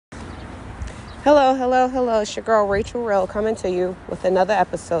Hello, hello, hello. It's your girl Rachel Rill coming to you with another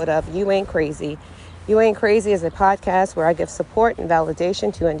episode of You Ain't Crazy. You Ain't Crazy is a podcast where I give support and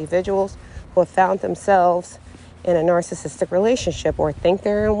validation to individuals who have found themselves in a narcissistic relationship or think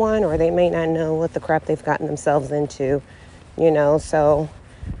they're in one, or they may not know what the crap they've gotten themselves into, So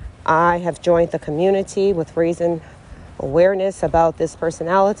I have joined the community with raising awareness about this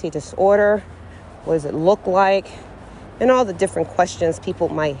personality disorder. What does it look like? And all the different questions people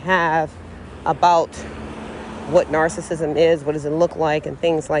might have about what narcissism is, what does it look like, and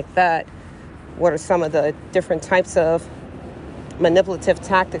things like that. What are some of the different types of manipulative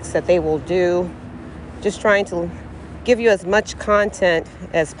tactics that they will do? Just trying to give you as much content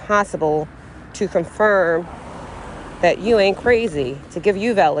as possible to confirm that you ain't crazy, to give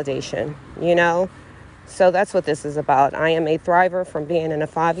you validation, So that's what this is about. I am a thriver from being in a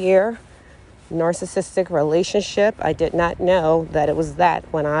 5-year narcissistic relationship. I did not know that it was that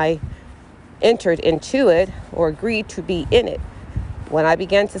when I entered into it or agreed to be in it. When I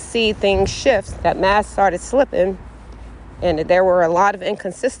began to see things shift, that mask started slipping, and there were a lot of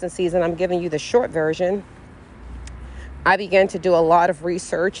inconsistencies, and I'm giving you the short version. I began to do a lot of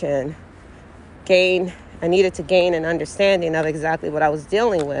research and I needed to gain an understanding of exactly what I was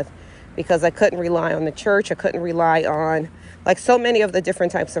dealing with, because I couldn't rely on the church. I couldn't rely on, like so many of the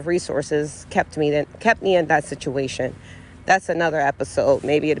different types of resources kept me in that situation. That's another episode.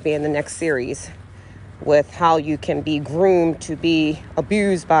 Maybe it'll be in the next series with how you can be groomed to be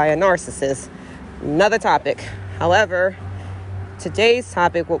abused by a narcissist. Another topic. However, today's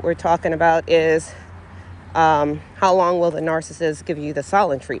topic, what we're talking about is how long will the narcissist give you the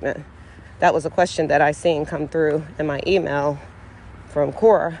silent treatment? That was a question that I seen come through in my email from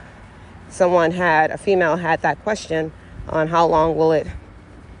Cora. A female had that question on how long will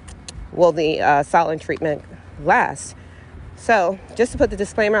the silent treatment last. So just to put the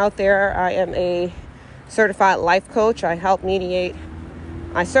disclaimer out there, I am a certified life coach. I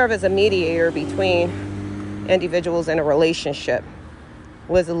serve as a mediator between individuals in a relationship.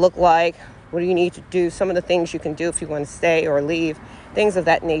 What does it look like? What do you need to do? Some of the things you can do if you want to stay or leave, things of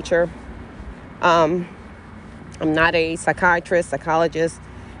that nature. I'm not a psychiatrist, psychologist,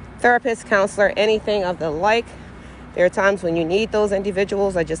 therapist, counselor, anything of the like. There are times when you need those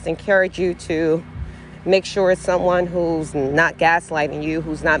individuals. I just encourage you to make sure it's someone who's not gaslighting you,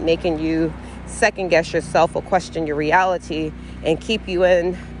 who's not making you second guess yourself or question your reality and keep you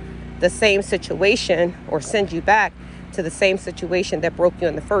in the same situation or send you back to the same situation that broke you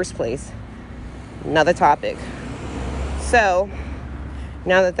in the first place. Another topic. So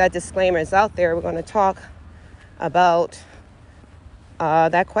now that disclaimer is out there, we're going to talk about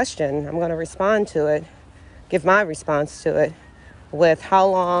that question. I'm going to respond to it, give my response to it with how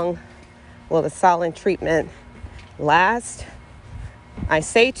long will the silent treatment last? I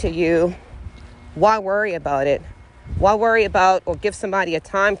say to you, why worry about it? Why worry about or give somebody a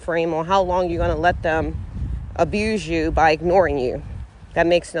time frame on how long you're going to let them abuse you by ignoring you? That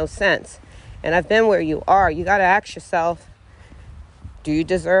makes no sense. And I've been where you are. You got to ask yourself, do you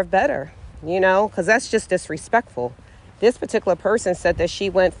deserve better? Because that's just disrespectful. This particular person said that she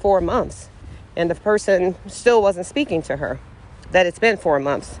went 4 months and the person still wasn't speaking to her, that it's been 4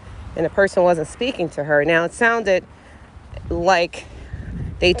 months. And the person wasn't speaking to her. Now, it sounded like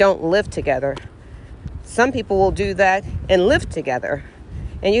they don't live together. Some people will do that and live together.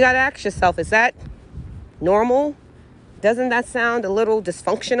 And you got to ask yourself, is that normal? Doesn't that sound a little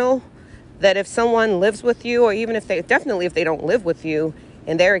dysfunctional? That if someone lives with you, or even if they don't live with you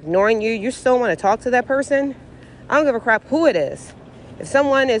and they're ignoring you, you still want to talk to that person? I don't give a crap who it is. If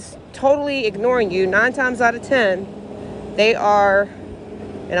someone is totally ignoring you, 9 times out of 10, they are...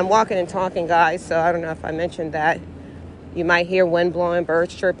 And I'm walking and talking, guys, so I don't know if I mentioned that. You might hear wind blowing,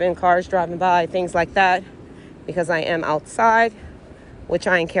 birds chirping, cars driving by, things like that, because I am outside, which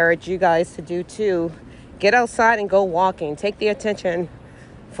I encourage you guys to do too. Get outside and go walking. Take the attention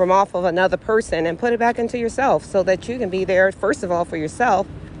from off of another person and put it back into yourself so that you can be there, first of all, for yourself,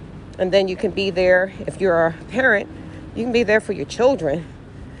 and then you can be there, if you're a parent, you can be there for your children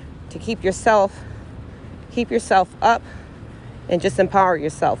to keep yourself up. And just empower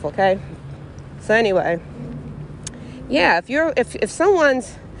yourself, okay? So anyway, yeah, if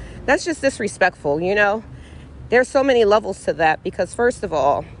someone's, that's just disrespectful, There's so many levels to that, because first of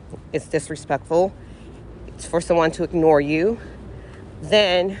all, it's disrespectful. It's for someone to ignore you.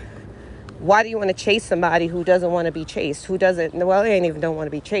 Then why do you want to chase somebody who doesn't want to be chased? They ain't even don't want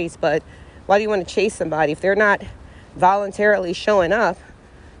to be chased, but why do you want to chase somebody if they're not voluntarily showing up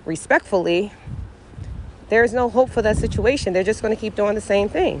respectfully? There's no hope for that situation. They're just going to keep doing the same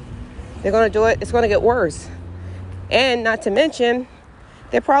thing. They're going to do it. It's going to get worse. And not to mention,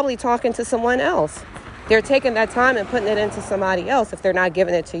 they're probably talking to someone else. They're taking that time and putting it into somebody else if they're not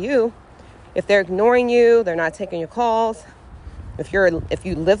giving it to you. If they're ignoring you, they're not taking your calls. If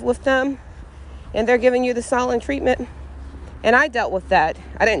you live with them and they're giving you the silent treatment. And I dealt with that.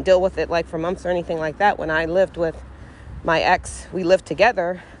 I didn't deal with it like for months or anything like that. When I lived with my ex, we lived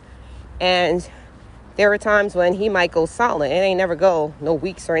together. And there were times when he might go silent. It ain't never go no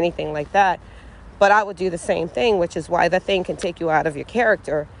weeks or anything like that. But I would do the same thing, which is why that thing can take you out of your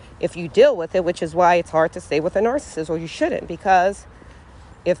character if you deal with it, which is why it's hard to stay with a narcissist, or you shouldn't, because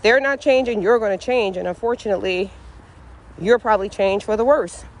if they're not changing, you're going to change. And unfortunately, you're probably changed for the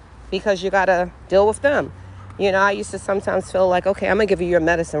worse because you got to deal with them. You know, I used to sometimes feel like, okay, I'm going to give you your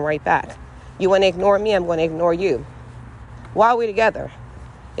medicine right back. You want to ignore me, I'm going to ignore you. Why are we together?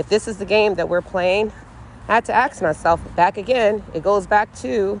 If this is the game that we're playing, I had to ask myself back again. It goes back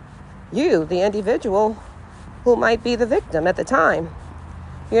to you, the individual who might be the victim at the time.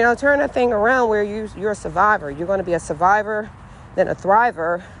 You know, turn that thing around where you're a survivor. You're going to be a survivor, then a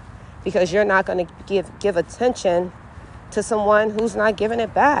thriver, because you're not going to give attention to someone who's not giving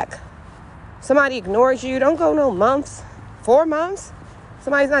it back. Somebody ignores you, don't go no months, 4 months.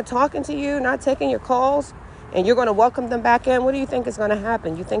 Somebody's not talking to you, not taking your calls, and you're going to welcome them back in. What do you think is going to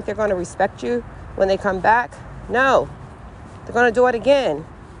happen? You think they're going to respect you when they come back? No. They're going to do it again.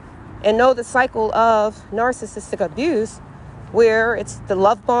 And know the cycle of narcissistic abuse, where it's the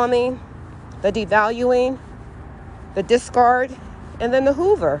love bombing, the devaluing, the discard, and then the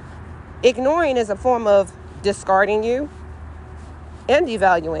hoover. Ignoring is a form of discarding you and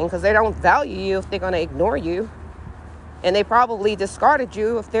devaluing, because they don't value you if they're going to ignore you. And they probably discarded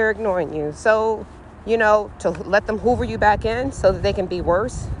you if they're ignoring you. So, you know, to let them hoover you back in so that they can be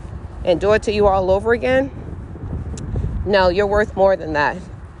worse and do it to you all over again. No, you're worth more than that.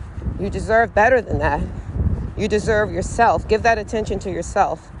 You deserve better than that. You deserve yourself. Give that attention to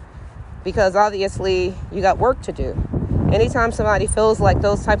yourself, because obviously you got work to do. Anytime somebody feels like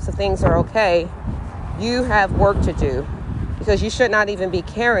those types of things are okay, you have work to do, because you should not even be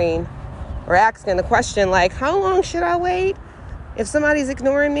caring or asking the question like, how long should I wait? If somebody's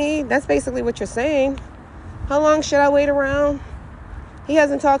ignoring me, that's basically what you're saying. How long should I wait around? He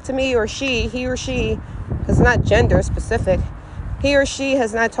hasn't talked to me, he or she, because it's not gender specific. He or she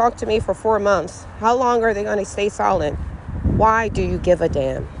has not talked to me for 4 months. How long are they going to stay silent? Why do you give a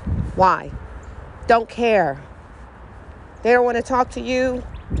damn? Why? Don't care. They don't want to talk to you.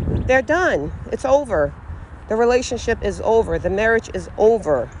 They're done. It's over. The relationship is over. The marriage is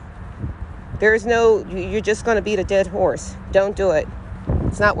over. There's no, you're just going to beat a dead horse. Don't do it.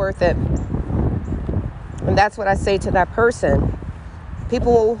 It's not worth it. And that's what I say to that person.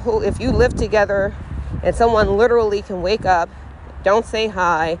 People who, if you live together and someone literally can wake up, don't say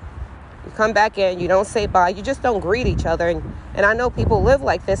hi, you come back in, you don't say bye, you just don't greet each other. And I know people live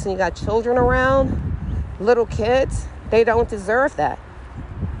like this, and you got children around, little kids. They don't deserve that.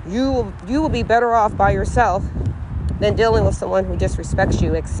 You will be better off by yourself than dealing with someone who disrespects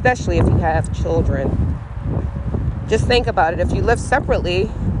you, especially if you have children. Just think about it. If you live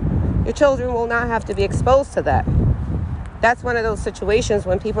separately, your children will not have to be exposed to that. That's one of those situations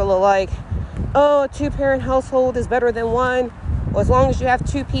when people are like, oh, a 2-parent household is better than one. Well, as long as you have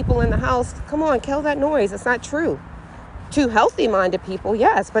 2 people in the house, come on, kill that noise. It's not true. 2 healthy-minded people,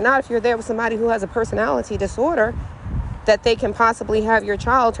 yes, but not if you're there with somebody who has a personality disorder, that they can possibly have your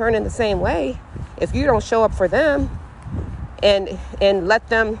child turn in the same way if you don't show up for them and let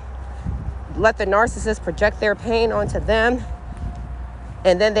the narcissist project their pain onto them,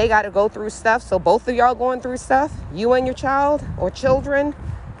 and then they got to go through stuff. So both of y'all going through stuff, you and your child or children,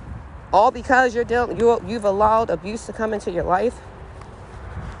 all because you've allowed abuse to come into your life.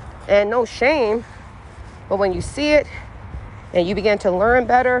 And no shame, but when you see it and you begin to learn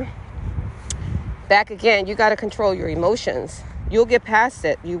better, back again, you got to control your emotions. You'll get past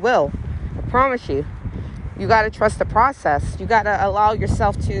it. You will. I promise you. You got to trust the process. You got to allow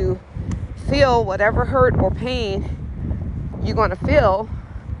yourself to feel whatever hurt or pain you're going to feel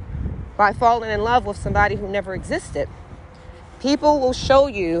by falling in love with somebody who never existed. People will show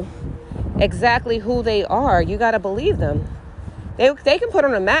you exactly who they are. You got to believe them. They can put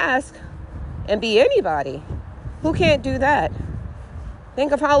on a mask and be anybody. Who can't do that?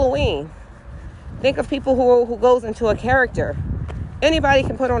 Think of Halloween. Think of people who goes into a character. Anybody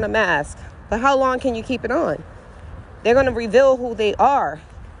can put on a mask, but how long can you keep it on? They're going to reveal who they are.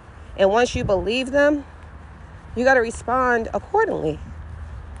 And once you believe them, you got to respond accordingly.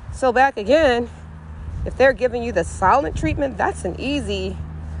 So back again, if they're giving you the silent treatment, that's an easy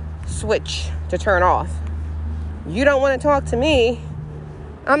switch to turn off. You don't want to talk to me.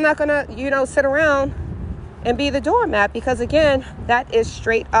 I'm not going to, sit around and be the doormat, because again, that is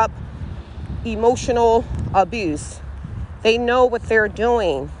straight up emotional abuse. They know what they're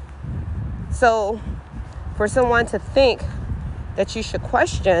doing. So for someone to think that you should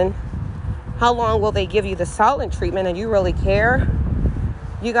question how long will they give you the silent treatment and you really care,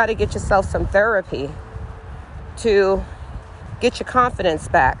 you got to get yourself some therapy to get your confidence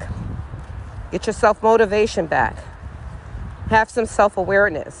back, get your self-motivation back, have some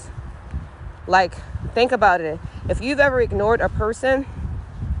self-awareness. Like, think about it. If you've ever ignored a person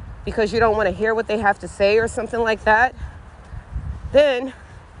because you don't want to hear what they have to say or something like that, then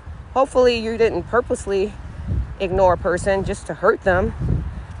hopefully you didn't purposely ignore a person just to hurt them.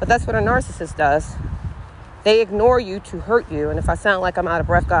 But that's what a narcissist does. They ignore you to hurt you. And if I sound like I'm out of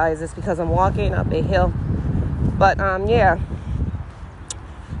breath, guys, it's because I'm walking up a hill. But yeah,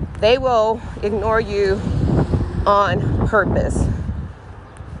 they will ignore you on purpose.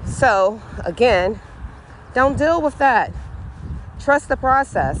 So again, don't deal with that. Trust the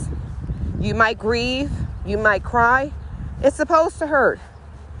process. You might grieve, you might cry. It's supposed to hurt.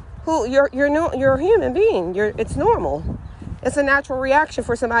 You're a human being. It's normal. It's a natural reaction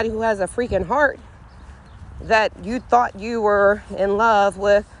for somebody who has a freaking heart, that you thought you were in love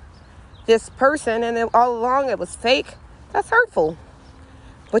with this person and all along it was fake. That's hurtful.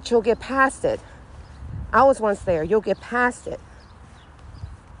 But you'll get past it. I was once there. You'll get past it.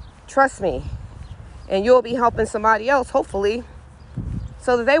 Trust me. And you'll be helping somebody else, hopefully,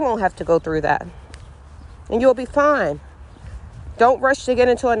 so that they won't have to go through that. And you'll be fine. Don't rush to get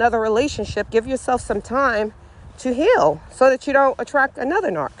into another relationship. Give yourself some time to heal so that you don't attract another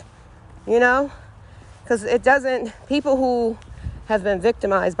narc, you know? Because people who have been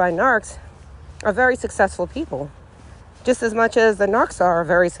victimized by narcs are very successful people, just as much as the narcs are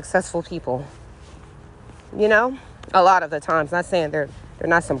very successful people, you know? A lot of the times. Not saying they're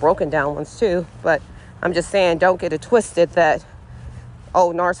not some broken down ones too, but I'm just saying don't get it twisted that,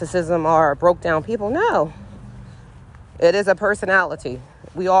 narcissism are broke down people. No. It is a personality.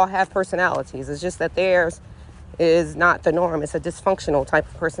 We all have personalities. It's just that theirs is not the norm. It's a dysfunctional type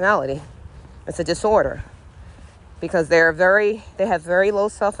of personality. It's a disorder because they have very low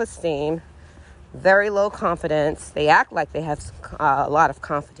self-esteem, very low confidence. They act like they have a lot of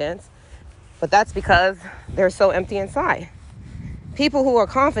confidence, but that's because they're so empty inside. People who are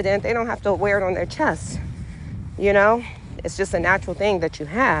confident, they don't have to wear it on their chest. You know, it's just a natural thing that you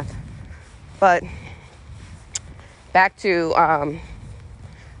have. But back to,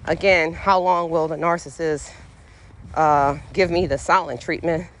 again, how long will the narcissist give me the silent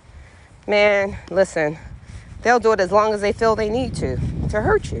treatment? Man, listen, they'll do it as long as they feel they need to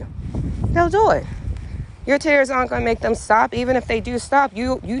hurt you. They'll do it. Your tears aren't going to make them stop. Even if they do stop,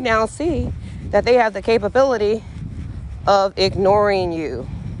 you now see that they have the capability of ignoring you,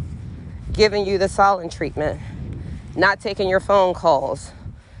 giving you the silent treatment, not taking your phone calls.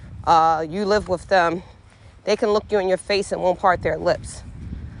 You live with them. They can look you in your face and won't part their lips.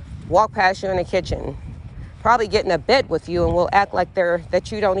 Walk past you in the kitchen. Probably get in a bed with you and will act like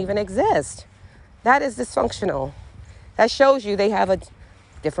that you don't even exist. That is dysfunctional. That shows you they have a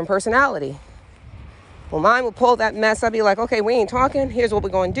different personality. Well, mine will pull that mess. I'll be like, okay, we ain't talking. Here's what we're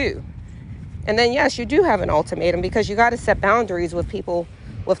going to do. And then, yes, you do have an ultimatum because you got to set boundaries with people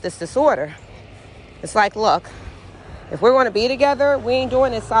with this disorder. It's like, look, if we're going to be together, we ain't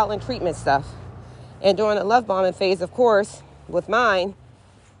doing this silent treatment stuff. And during the love bombing phase, of course, with mine,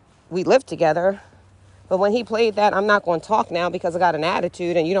 we lived together. But when he played that, I'm not going to talk now because I got an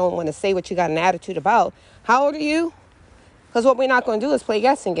attitude and you don't want to say what you got an attitude about. How old are you? Because what we're not going to do is play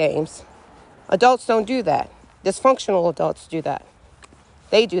guessing games. Adults don't do that. Dysfunctional adults do that.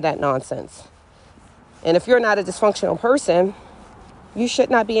 They do that nonsense. And if you're not a dysfunctional person, you should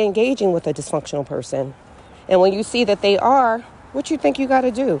not be engaging with a dysfunctional person. And when you see that they are, what you think you got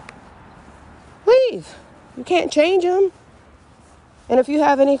to do? Leave. You can't change them. And if you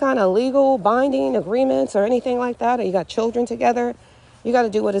have any kind of legal binding agreements or anything like that, or you got children together, you got to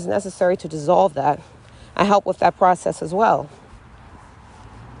do what is necessary to dissolve that. I help with that process as well.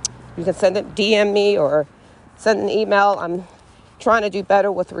 You can DM me or send an email. I'm trying to do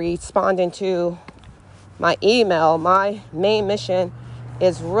better with responding to my email. My main mission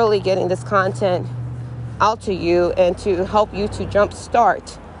is really getting this content out to you and to help you to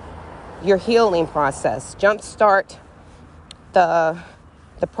jumpstart your healing process. Jumpstart the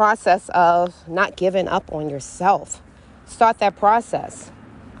process of not giving up on yourself. Start that process.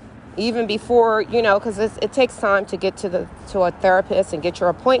 Even before, because it takes time to get to a therapist and get your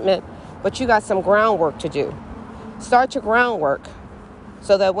appointment, but you got some groundwork to do. Start your groundwork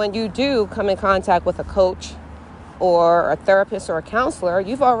so that when you do come in contact with a coach or a therapist or a counselor,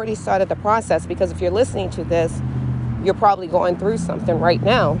 you've already started the process, because if you're listening to this, you're probably going through something right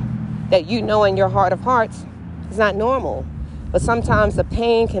now that you know in your heart of hearts is not normal. But sometimes the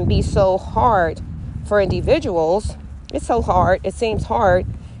pain can be so hard for individuals. It's so hard, it seems hard,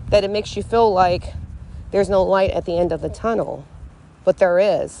 that it makes you feel like there's no light at the end of the tunnel. But there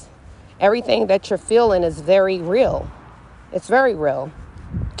is. Everything that you're feeling is very real. It's very real.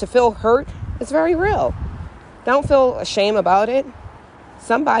 To feel hurt is very real. Don't feel ashamed about it.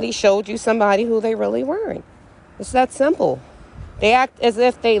 Somebody showed you somebody who they really weren't. It's that simple. They act as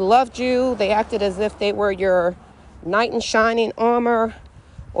if they loved you. They acted as if they were your knight in shining armor.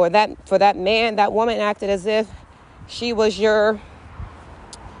 Or that for that man, that woman acted as if she was your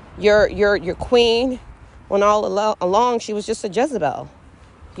queen, when all along she was just a Jezebel.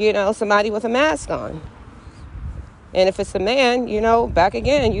 Somebody with a mask on. And if it's a man, back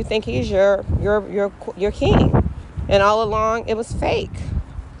again, you think he's your king. And all along, it was fake.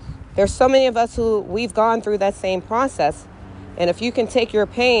 There's so many of us who we've gone through that same process. And if you can take your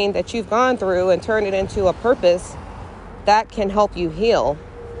pain that you've gone through and turn it into a purpose, that can help you heal.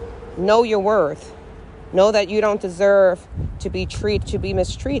 Know your worth. Know that you don't deserve to be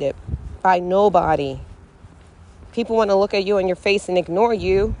mistreated by nobody. People want to look at you in your face and ignore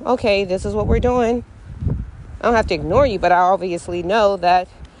you. Okay, this is what we're doing. I don't have to ignore you, but I obviously know that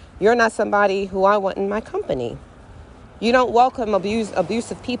you're not somebody who I want in my company. You don't welcome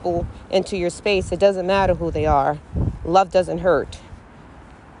abusive people into your space. It doesn't matter who they are. Love doesn't hurt.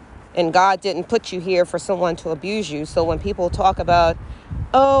 And God didn't put you here for someone to abuse you. So when people talk about,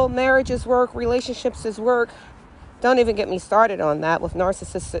 oh, marriage is work, relationships is work, don't even get me started on that with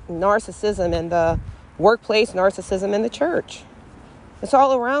narcissism in the workplace, narcissism in the church. It's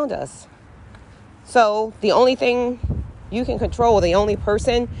all around us. So the only thing you can control, the only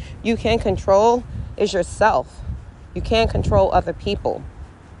person you can control is yourself. You can't control other people,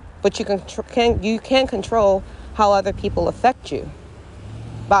 but you can control how other people affect you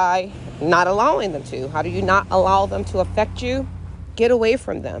by not allowing them to. How do you not allow them to affect you? Get away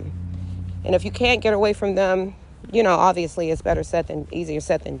from them. And if you can't get away from them, obviously it's easier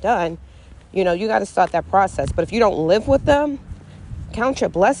said than done. You got to start that process. But if you don't live with them, count your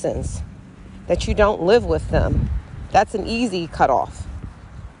blessings that you don't live with them. That's an easy cutoff.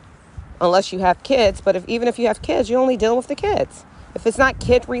 Unless you have kids, but even if you have kids, you only deal with the kids. If it's not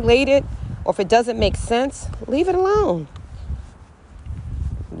kid related, or if it doesn't make sense, leave it alone.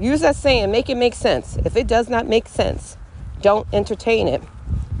 Use that saying, make it make sense. If it does not make sense, don't entertain it.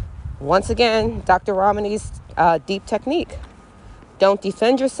 Once again, Dr. Ramani's deep technique. Don't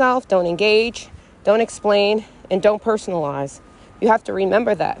defend yourself, don't engage, don't explain, and don't personalize. You have to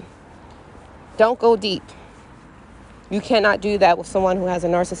remember that. Don't go deep. You cannot do that with someone who has a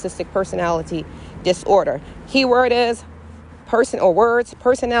narcissistic personality disorder. Keyword is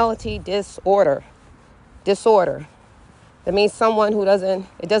personality disorder. Disorder. That means someone who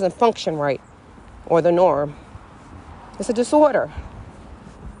doesn't function right, or the norm. It's a disorder.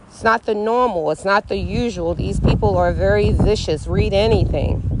 It's not the normal. It's not the usual. These people are very vicious. Read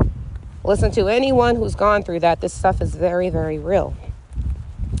anything. Listen to anyone who's gone through that. This stuff is very, very real.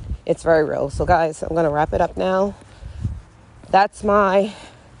 It's very real. So guys, I'm going to wrap it up now. That's my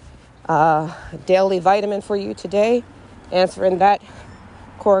daily vitamin for you today. Answering that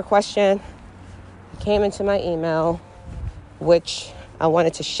core question. It came into my email, which I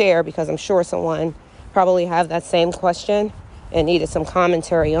wanted to share because I'm sure someone probably have that same question and needed some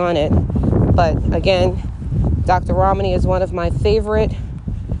commentary on it. But again, Dr. Ramani is one of my favorite.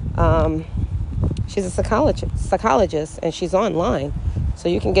 She's a psychologist, and she's online. So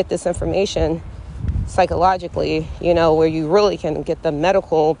you can get this information psychologically, where you really can get the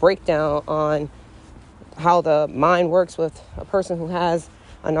medical breakdown on how the mind works with a person who has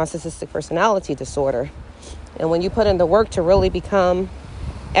a narcissistic personality disorder. And when you put in the work to really become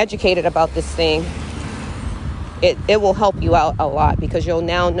educated about this thing, it will help you out a lot, because you'll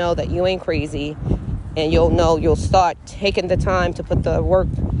now know that you ain't crazy, and you'll start taking the time to put the work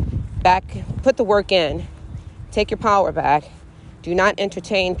in, take your power back. Do not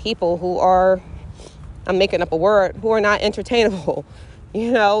entertain people who are, I'm making up a word, who are not entertainable.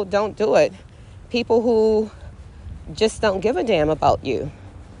 Don't do it. People who just don't give a damn about you.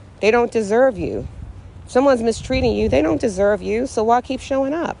 They don't deserve you. If someone's mistreating you, they don't deserve you, so why keep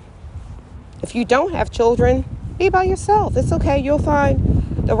showing up? If you don't have children, be by yourself. It's okay. You'll find,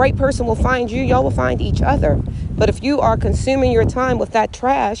 the right person will find you. Y'all will find each other. But if you are consuming your time with that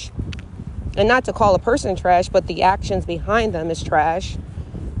trash, and not to call a person trash, but the actions behind them is trash,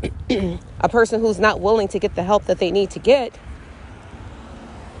 a person who's not willing to get the help that they need to get,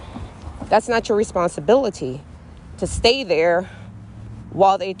 that's not your responsibility to stay there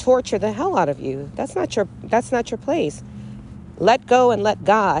while they torture the hell out of you. That's not your place. Let go and let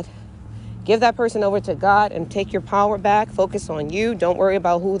God. Give that person over to God and take your power back. Focus on you. Don't worry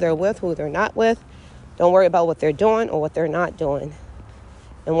about who they're with, who they're not with. Don't worry about what they're doing or what they're not doing.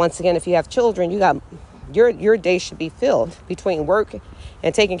 And once again, if you have children, you got your day should be filled between work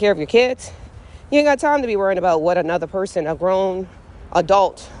and taking care of your kids. You ain't got time to be worrying about what another person, a grown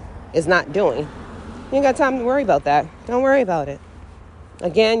adult, is not doing. You ain't got time to worry about that. Don't worry about it.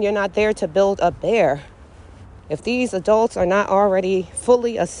 Again, you're not there to build a bear. If these adults are not already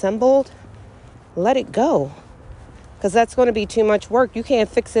fully assembled, let it go. Because that's going to be too much work. You can't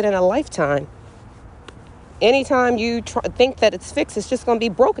fix it in a lifetime. Anytime you think that it's fixed, it's just going to be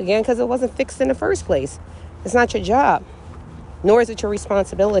broke again because it wasn't fixed in the first place. It's not your job, nor is it your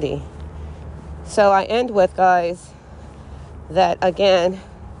responsibility. So I end with, guys, that again,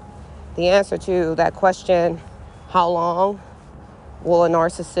 the answer to that question, how long will a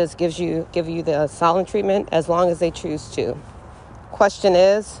narcissist give you the silent treatment? As long as they choose to. Question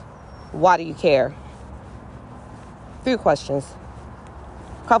is, why do you care? Few questions.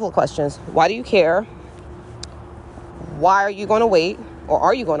 Couple of questions. Why do you care? Why are you going to wait? Or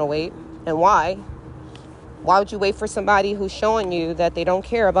are you going to wait? And why? Why would you wait for somebody who's showing you that they don't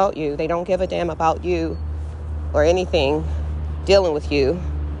care about you? They don't give a damn about you or anything dealing with you.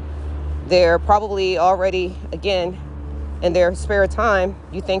 They're probably already, again, in their spare time,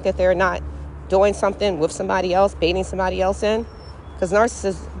 you think that they're not doing something with somebody else, baiting somebody else in. Because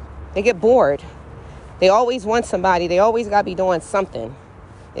narcissists, they get bored. They always want somebody. They always got to be doing something.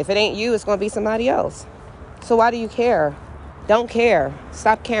 If it ain't you, it's going to be somebody else. So why do you care? Don't care.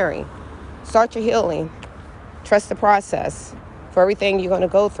 Stop caring. Start your healing. Trust the process for everything you're going to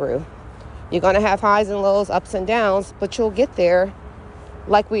go through. You're going to have highs and lows, ups and downs, but you'll get there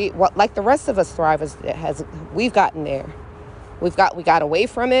like the rest of us thrivers we've gotten there. We got away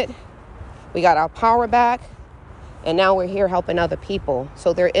from it. We got our power back. And now we're here helping other people.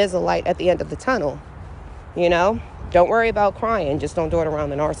 So there is a light at the end of the tunnel. You know, don't worry about crying. Just don't do it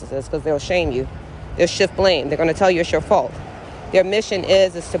around the narcissist because they'll shame you. They'll shift blame. They're going to tell you it's your fault. Their mission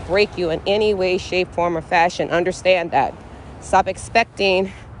is to break you in any way, shape, form, or fashion. Understand that. Stop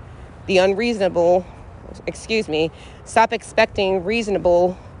expecting Stop expecting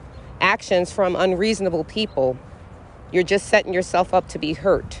reasonable actions from unreasonable people. You're just setting yourself up to be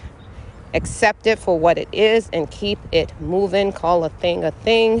hurt. Accept it for what it is and keep it moving. Call a thing a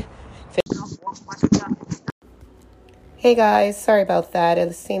thing. Hey guys, sorry about that.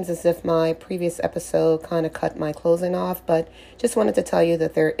 It seems as if my previous episode kind of cut my closing off, but just wanted to tell you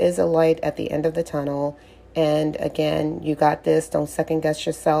that there is a light at the end of the tunnel. And again, you got this. Don't second guess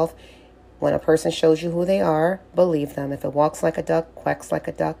yourself. When a person shows you who they are, believe them. If it walks like a duck, quacks like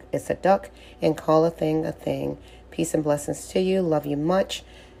a duck, it's a duck. And call a thing a thing. Peace and blessings to you. Love you much.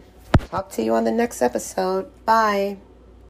 Talk to you on the next episode. Bye.